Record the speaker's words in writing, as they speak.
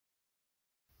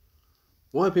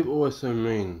Why are people always so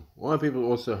mean? Why are people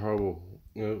always so horrible?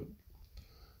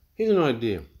 Here's an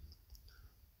idea.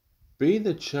 Be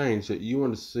the change that you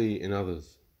want to see in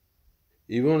others.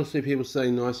 If you want to see people say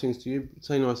nice things to you,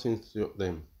 say nice things to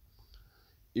them.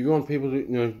 If you want people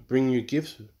to, bring you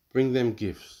gifts, bring them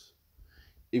gifts.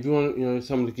 If you want,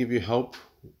 someone to give you help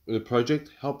with a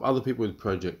project, help other people with a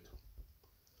project.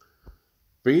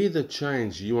 Be the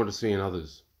change you want to see in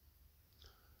others.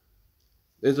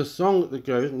 There's a song that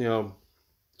goes, now,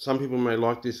 some people may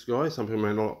like this guy, some people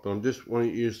may not, but I just want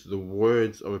to use the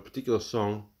words of a particular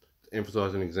song to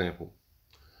emphasize an example.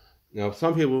 Now,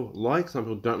 some people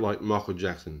don't like Michael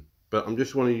Jackson, but I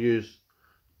just want to use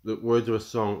the words of a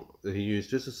song that he used,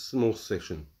 just a small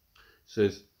section. It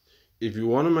says, if you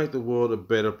want to make the world a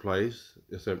better place,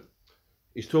 so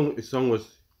he's talking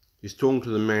to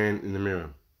the man in the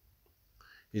mirror.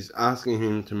 He's asking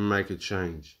him to make a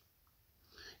change.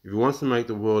 If he wants to make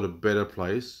the world a better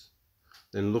place,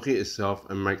 then look at yourself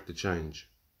and make the change.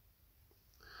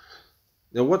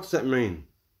 Now, what's that mean?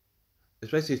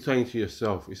 It's basically saying to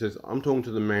yourself, he says, I'm talking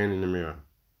to the man in the mirror.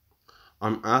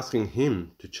 I'm asking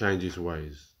him to change his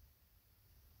ways.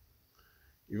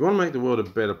 If you want to make the world a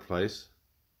better place,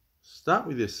 start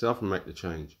with yourself and make the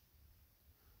change.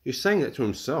 He's saying that to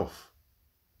himself.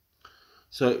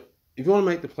 So, if you want to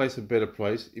make the place a better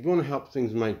place, if you want to help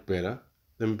things make better,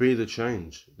 then be the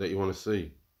change that you want to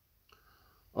see.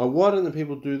 Oh, why don't the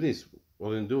people do this?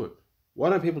 Well, then do it. Why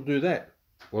don't people do that?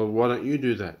 Well, why don't you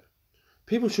do that?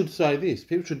 People should say this.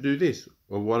 People should do this.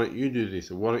 Well, why don't you do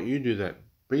this? Or why don't you do that?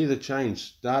 Be the change.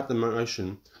 Start the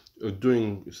motion of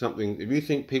doing something. If you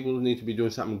think people need to be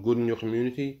doing something good in your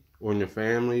community or in your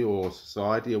family or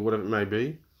society or whatever it may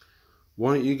be,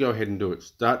 why don't you go ahead and do it?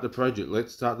 Start the project.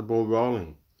 Let's start the ball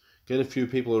rolling. Get a few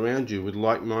people around you with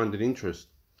like-minded interests.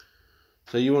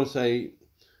 So you want to say,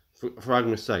 for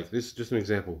argument's sake, this is just an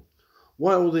example.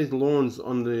 Why all these lawns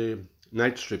on the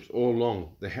nature strips all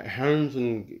along? The homes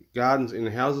and gardens in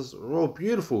the houses are all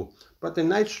beautiful, but the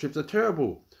nature strips are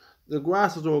terrible. The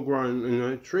grass is all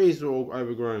grown, trees are all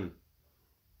overgrown.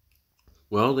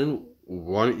 Well then,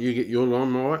 why don't you get your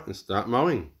lawnmower and start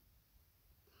mowing?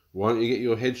 Why don't you get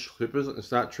your hedge clippers and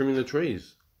start trimming the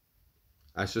trees?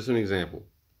 That's just an example.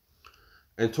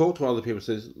 And talk to other people.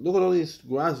 Says, look at all these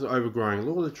grasses overgrowing.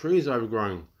 Look at the trees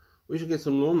overgrowing. We should get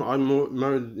some lawn. I mowed,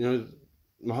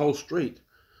 my whole street,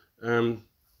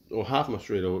 or half my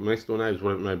street, or next door neighbours,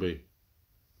 whatever it may be.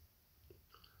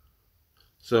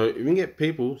 So if you can get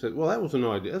people say, well, that was an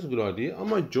idea. That's a good idea. I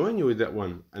might join you with that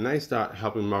one, and they start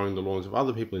helping mowing the lawns of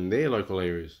other people in their local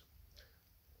areas,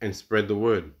 and spread the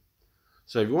word.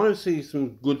 So if you want to see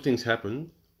some good things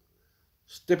happen,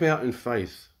 step out in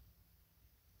faith.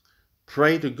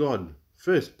 Pray to God.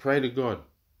 First, pray to God.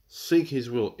 Seek His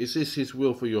will. Is this His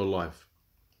will for your life?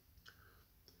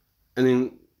 And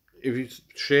then if you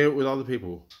share it with other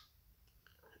people,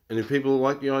 and if people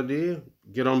like the idea,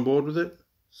 get on board with it,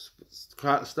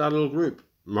 start a little group,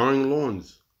 mowing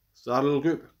lawns, start a little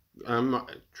group,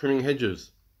 trimming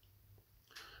hedges.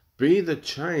 Be the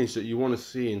change that you want to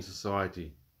see in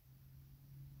society.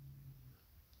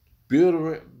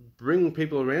 Bring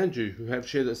people around you who have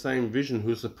shared that same vision,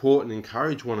 who support and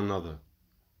encourage one another.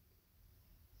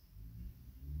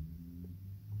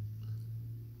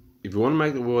 If you want to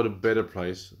make the world a better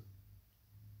place,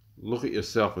 look at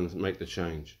yourself and make the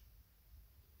change.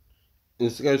 And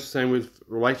this goes the same with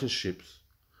relationships.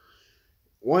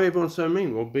 Why are everyone so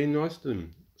mean? Well, be nice to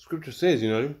them. Scripture says,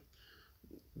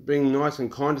 being nice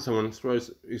and kind to someone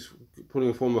is putting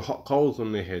a form of hot coals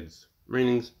on their heads.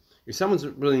 Meaning, if someone's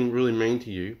really, really mean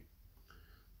to you,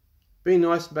 be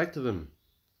nice back to them.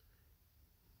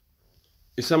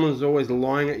 If someone's always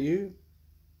lying at you,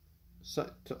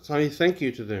 say thank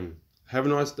you to them. Have a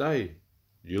nice day.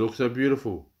 You look so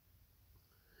beautiful.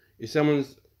 If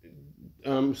someone's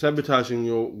sabotaging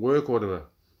your work or whatever,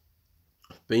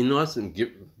 be nice and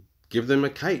give them a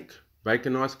cake. Bake a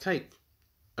nice cake.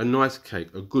 A nice cake,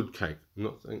 a good cake. I'm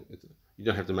not saying you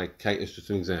don't have to make a cake, it's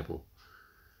just an example.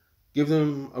 Give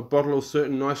them a bottle of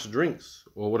certain nice drinks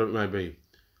or whatever it may be.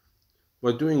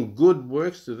 By doing good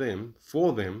works to them,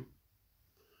 for them,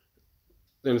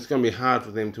 then it's going to be hard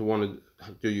for them to want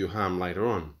to do you harm later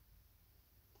on.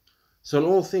 So in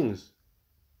all things,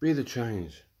 be the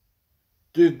change.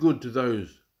 Do good to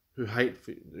those who hate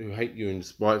you and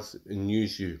despise and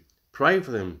use you. Pray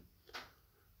for them.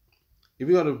 If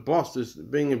you've got a boss that's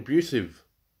being abusive,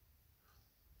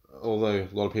 although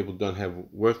a lot of people don't have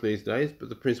work these days, but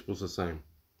the principle's the same.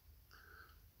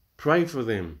 Pray for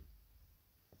them.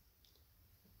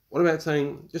 What about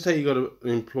just say you got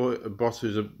a boss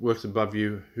who works above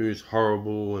you, who's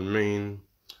horrible and mean,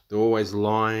 They're always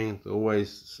lying. They're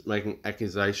always making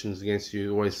accusations against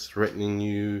you, always threatening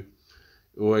you,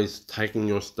 always taking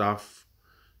your stuff,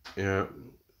 you know,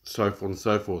 so forth and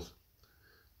so forth.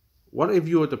 What if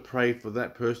you were to pray for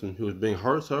that person who is being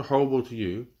so horrible to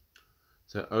you?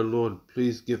 Say, oh Lord,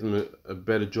 please give them a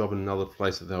better job in another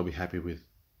place that they'll be happy with.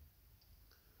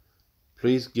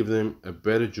 Please give them a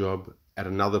better job at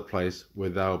another place where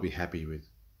they'll be happy with.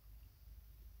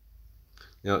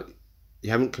 Now,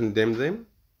 you haven't condemned them.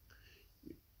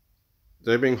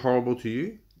 They're being horrible to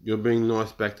you. You're being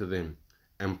nice back to them.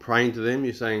 And praying to them,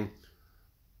 you're saying,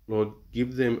 Lord,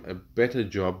 give them a better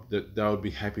job that they'll be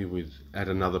happy with at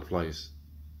another place.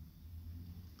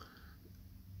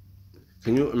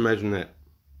 Can you imagine that?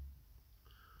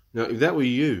 Now, if that were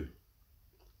you,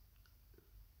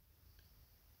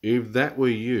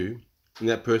 and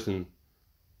that person,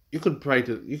 you could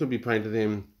be praying to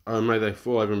them, oh, may they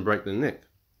fall over and break their neck.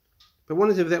 But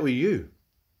what if that were you?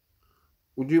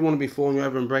 Would you want to be falling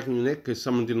over and breaking your neck because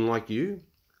someone didn't like you?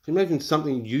 Can you imagine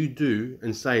something you do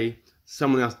and say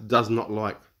someone else does not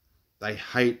like? They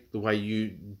hate the way you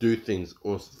do things,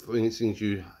 or things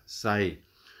you say,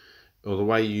 or the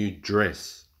way you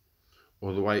dress,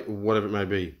 or the way, whatever it may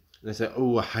be. And they say,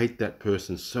 oh, I hate that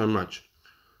person so much.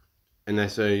 And they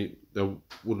say they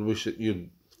would wish that you'd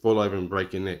fall over and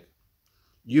break your neck.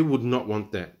 You would not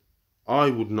want that. I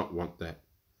would not want that.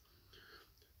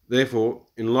 Therefore,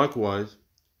 in likewise,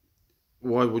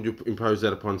 why would you impose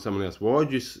that upon someone else? Why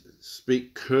would you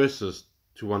speak curses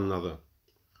to one another?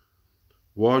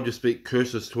 Why would you speak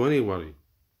curses to anybody?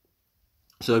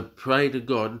 So pray to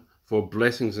God for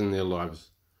blessings in their lives.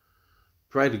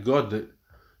 Pray to God that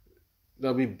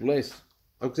they'll be blessed.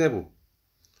 For example,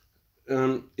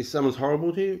 if someone's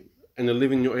horrible to you and they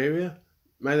live in your area,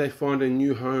 may they find a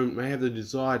new home, may have the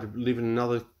desire to live in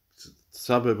another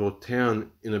suburb or town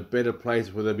in a better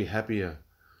place where they'll be happier,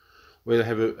 where they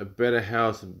have a better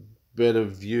house, better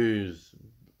views,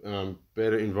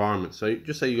 better environment. So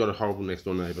just say you got a horrible next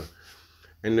door neighbour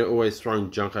and they're always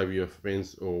throwing junk over your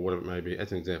fence or whatever it may be,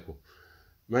 as an example.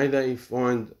 May they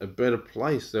find a better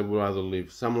place they would rather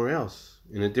live somewhere else,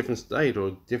 in a different state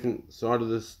or different side of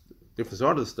the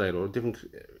state or a different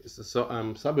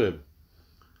suburb.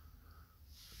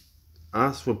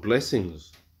 Ask for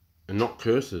blessings and not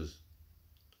curses.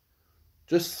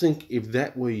 Just think, if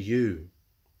that were you,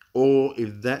 or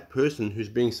if that person who's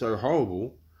being so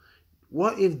horrible,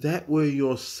 what if that were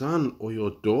your son or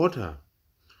your daughter?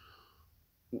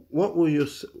 What will you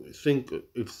think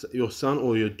if your son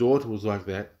or your daughter was like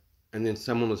that, and then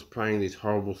someone was praying these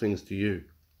horrible things to you,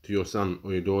 to your son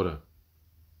or your daughter,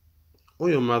 or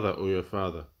your mother or your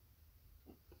father?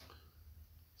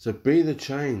 So be the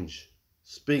change.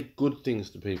 Speak good things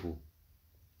to people.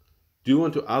 Do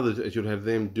unto others as you'd have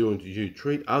them do unto you.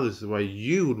 Treat others the way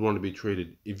you would want to be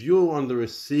treated. If you're on the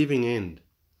receiving end,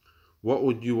 what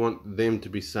would you want them to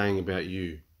be saying about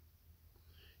you?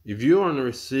 If you're on the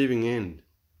receiving end,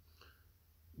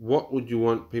 what would you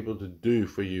want people to do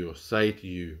for you, or say to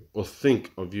you, or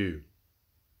think of you?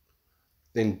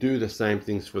 Then do the same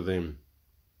things for them.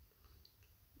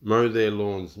 Mow their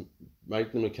lawns,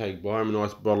 make them a cake, buy them a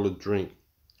nice bottle of drink,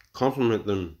 compliment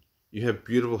them. You have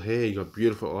beautiful hair, you got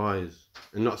beautiful eyes,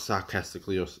 and not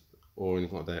sarcastically or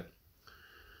anything like that.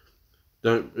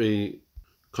 Don't be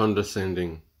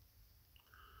condescending.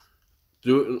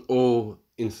 Do it all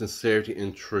in sincerity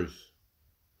and truth.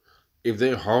 If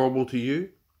they're horrible to you,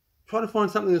 try to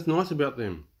find something that's nice about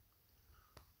them.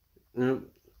 You know,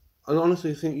 I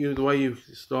honestly think the way you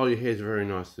style your hair is very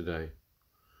nice today.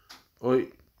 Or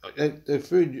the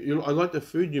food, I like the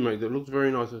food you make. That looks very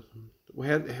nice.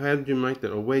 How did you make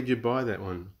that, or where did you buy that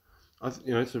one?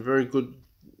 It's a very good.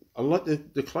 I like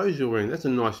the clothes you're wearing. That's a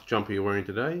nice jumper you're wearing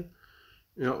today.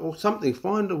 Or something.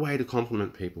 Find a way to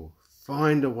compliment people.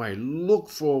 Find a way. Look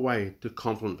for a way to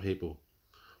compliment people.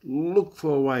 Look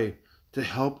for a way to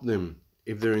help them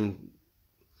if they're in.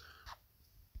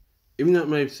 Even though it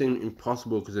may seem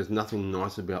impossible because there's nothing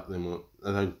nice about them, or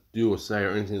they don't do or say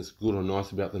or anything that's good or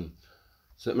nice about them,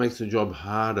 so it makes the job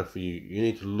harder for you. You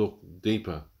need to look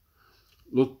deeper.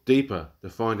 Look deeper to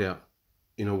find out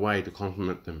in a way to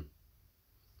compliment them.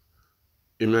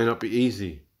 It may not be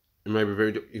easy. You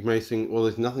may think, well,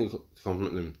 there's nothing to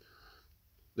compliment them.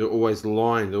 They're always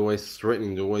lying, they're always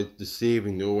threatening, they're always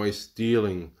deceiving, they're always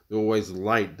stealing, they're always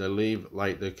late, they leave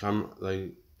late,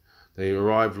 they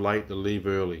arrive late, they leave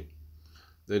early.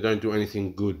 They don't do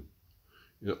anything good.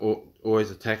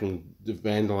 Always attacking,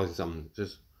 vandalizing something.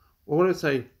 What would I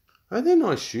say? Oh, they're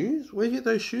nice shoes. Where'd you get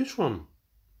those shoes from?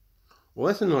 Well,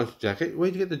 that's a nice jacket.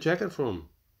 Where'd you get the jacket from?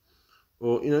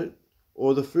 Or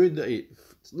the food they eat.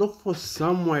 Look for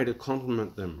some way to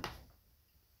compliment them.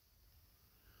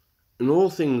 In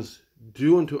all things,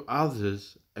 do unto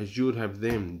others as you would have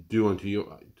them do unto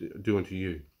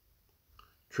you.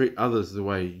 Treat others the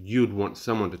way you'd want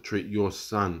someone to treat your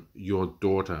son, your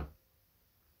daughter.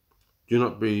 Do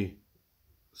not be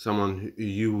someone who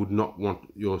you would not want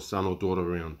your son or daughter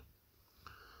around.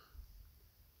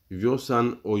 If your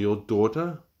son or your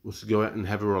daughter was to go out and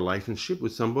have a relationship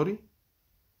with somebody,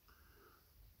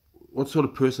 what sort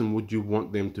of person would you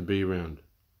want them to be around?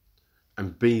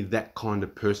 And be that kind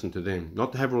of person to them.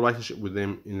 Not to have a relationship with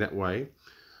them in that way,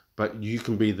 but you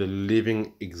can be the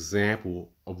living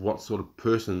example of what sort of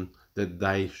person that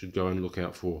they should go and look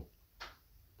out for.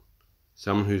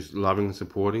 Someone who's loving and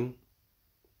supporting,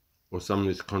 or someone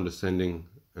who's condescending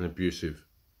and abusive.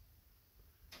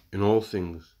 In all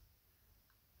things,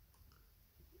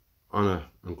 honor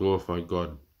and glorify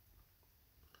God.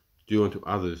 Do unto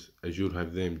others as you would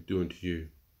have them do unto you.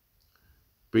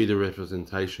 Be the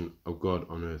representation of God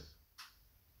on earth.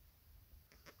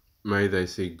 May they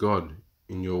see God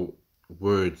in your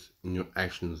words, in your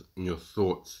actions, in your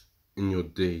thoughts, in your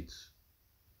deeds.